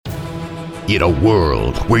In a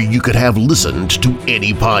world where you could have listened to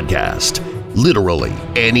any podcast, literally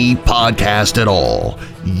any podcast at all,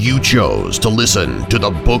 you chose to listen to the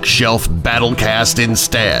Bookshelf Battlecast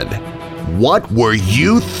instead. What were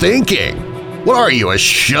you thinking? What are you, a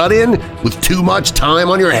shut-in with too much time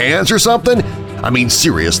on your hands or something? I mean,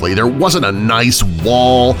 seriously, there wasn't a nice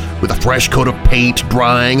wall with a fresh coat of paint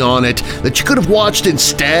drying on it that you could have watched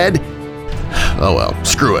instead? Oh well,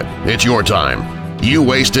 screw it. It's your time. You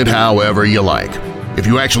waste it however you like. If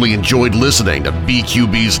you actually enjoyed listening to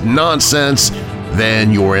BQB's nonsense,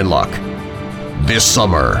 then you're in luck. This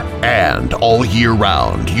summer and all year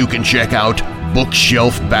round, you can check out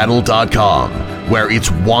BookshelfBattle.com, where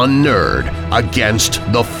it's one nerd against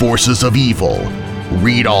the forces of evil.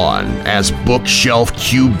 Read on as Bookshelf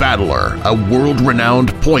Q Battler, a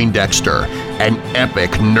world-renowned Poindexter, an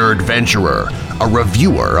epic nerd-venturer, a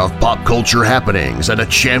reviewer of pop culture happenings, and a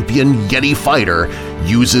champion Yeti fighter,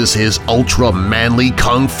 uses his ultra-manly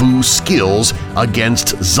kung fu skills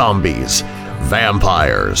against zombies,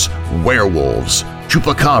 vampires, werewolves,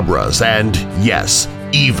 chupacabras, and, yes,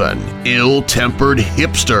 even ill-tempered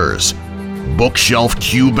hipsters. Bookshelf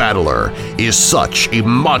Q Battler is such a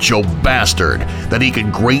macho bastard that he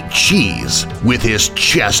can grate cheese with his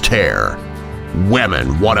chest hair.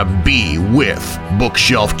 Women want to be with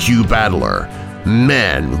Bookshelf Q Battler.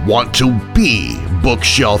 Men want to be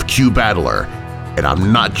Bookshelf Q Battler. And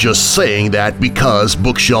I'm not just saying that because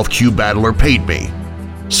Bookshelf Q Battler paid me.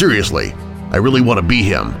 Seriously, I really want to be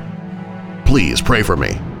him. Please pray for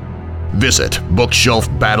me. Visit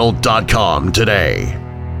BookshelfBattle.com today.